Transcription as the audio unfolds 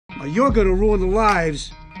You're gonna ruin the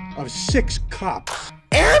lives of 6 cops.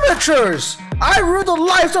 Amateurs! I ruin the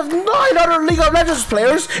lives of 9 other League of Legends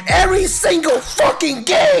players every single fucking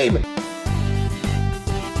game!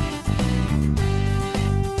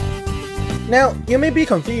 Now, you may be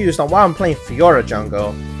confused on why I'm playing Fiora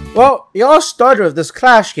jungle. Well, it all started with this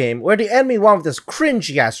Clash game where the enemy won with this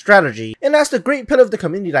cringy ass strategy, and as the great pillar of the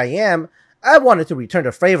community that I am, I wanted to return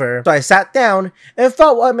the favor, so I sat down and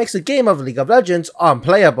thought what makes a game of League of Legends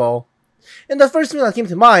unplayable. And the first thing that came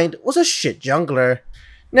to mind was a shit jungler.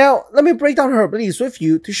 Now, let me break down her abilities with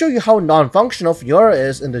you to show you how non-functional Fiora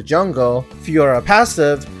is in the jungle. Fiora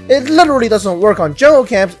passive, it literally doesn't work on jungle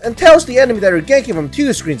camps and tells the enemy that you're ganking from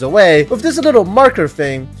 2 screens away with this little marker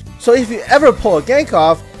thing. So if you ever pull a gank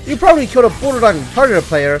off, you probably killed a borderline targeted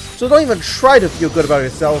player, so don't even try to feel good about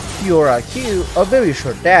yourself. Fiora Q, a very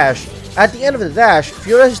short dash. At the end of the dash,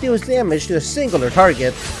 Fiora deals damage to a singular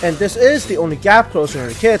target, and this is the only gap closer in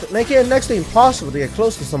her kit, making it next to impossible to get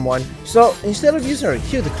close to someone. So instead of using her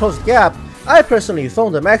Q to close the gap, I personally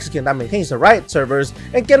phone the Mexican that maintains the Riot servers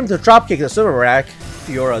and get him to dropkick the server rack.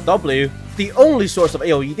 Fiora W, the only source of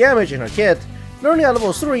AoE damage in her kit, learning at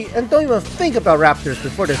level 3 and don't even think about raptors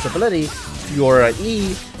before this ability. Fiora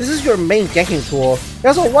E, this is your main ganking tool. It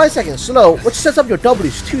has a 1 second slow, which sets up your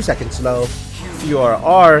W's 2 second slow. Fiora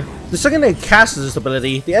R, the second they cast this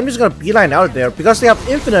ability, the enemy's gonna beeline out there because they have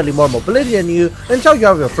infinitely more mobility than you until you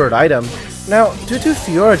have your third item. Now, due to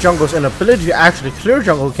Fiora jungle's inability to actually clear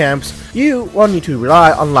jungle camps, you will need to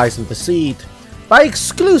rely on License to Seed. By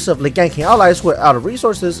exclusively ganking allies who are out of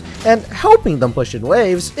resources and helping them push in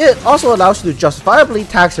waves, it also allows you to justifiably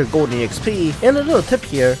tax your golden EXP. And a little tip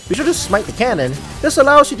here, be sure to smite the cannon. This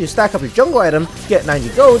allows you to stack up your jungle item, get 90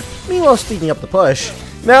 gold, meanwhile speeding up the push.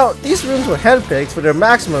 Now, these runes were handpicked for their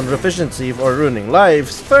maximum efficiency for ruining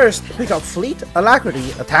lives. First, pick up Fleet,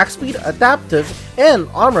 Alacrity, Attack Speed, Adaptive, and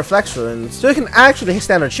Armor Flex runes, so you can actually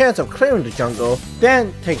stand a chance of clearing the jungle.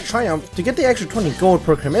 Then, take Triumph to get the extra 20 gold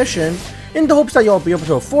per commission, in the hopes that you'll be able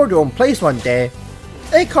to afford your own place one day.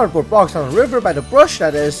 A cardboard box on a river by the brush,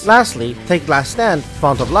 that is. Lastly, take Last Stand,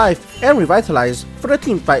 Font of Life, and Revitalize for the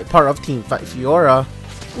teamfight part of Teamfight Fiora.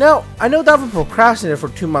 Now, I know that I've been procrastinating for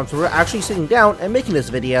 2 months where we're actually sitting down and making this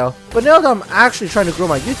video, but now that I'm actually trying to grow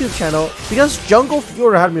my YouTube channel, because Jungle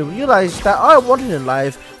Fiora had me realize that all I wanted in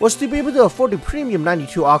life was to be able to afford the premium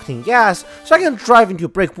 92 octane gas, so I can drive into a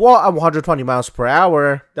brick wall at 120 miles per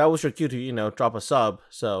hour. That was your cue to, you know, drop a sub,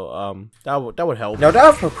 so that would help. Now that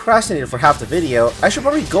I've procrastinated for half the video, I should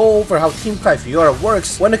probably go over how Teamfight Fiora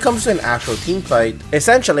works when it comes to an actual teamfight.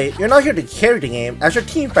 Essentially, you're not here to carry the game as you're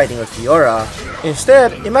teamfighting with Fiora.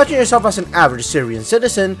 Instead, imagine yourself as an average Syrian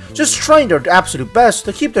citizen, just trying their absolute best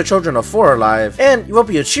to keep their children of 4 alive, and you will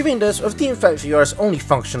be achieving this with Teamfight Fiora's only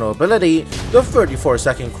functional ability, the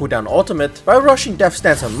 34-second cooldown ultimate, by rushing Death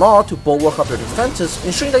Stance and Maw to bulwark up your defenses,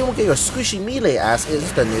 ensuring that you won't get your squishy melee ass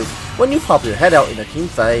insta-nuke when you pop your head out in a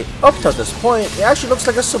teamfight. Up till this point, it actually looks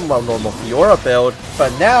like a somewhat normal Fiora build,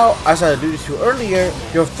 but now, as I alluded to earlier,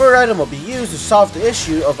 your third item will be used to solve the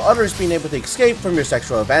issue of others being able to escape from your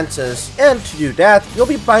sexual advances, and to do that, you'll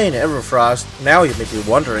be buying an Everfrost. Now you may be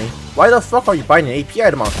wondering, why the fuck are you buying an AP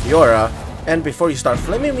item on Fiora? And before you start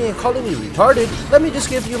flaming me and calling me retarded, let me just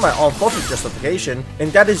give you my unfiltered justification,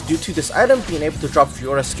 and that is due to this item being able to drop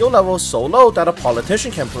Fiora's skill level so low that a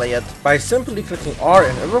politician can play it. By simply clicking R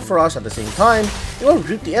and Everfrost at the same time, it will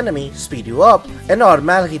root the enemy, speed you up, and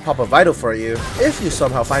automatically pop a vital for you. If you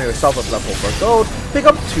somehow find yourself at level 4 gold, pick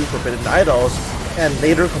up 2 forbidden idols, and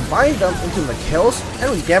later combine them into Mikhail's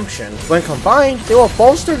and Redemption. When combined, they will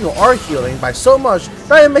bolster your R healing by so much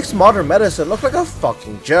that it makes modern medicine look like a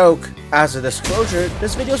fucking joke. As a disclosure,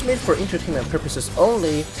 this video is made for entertainment purposes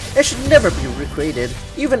only and should never be recreated,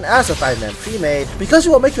 even as a 5-man pre-made, because it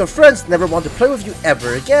will make your friends never want to play with you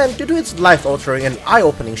ever again due to its life-altering and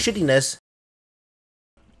eye-opening shittiness.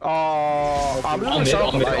 On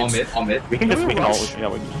mid. We can all,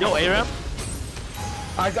 yeah, Yo, Aram?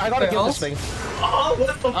 I gotta kill this thing. Oh, what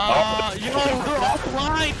the fuck? Yo, they're all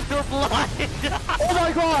blind! They're blind! Oh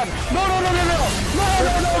my god! No!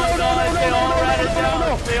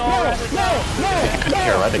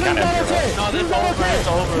 They got it. No, this whole thing's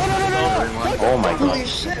over. Oh my god. Holy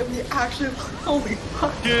shit, we actually, holy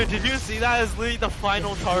fuck. Dude, did you see that? It's literally the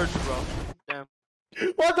final charge, bro. Damn.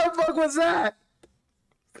 What the fuck was that?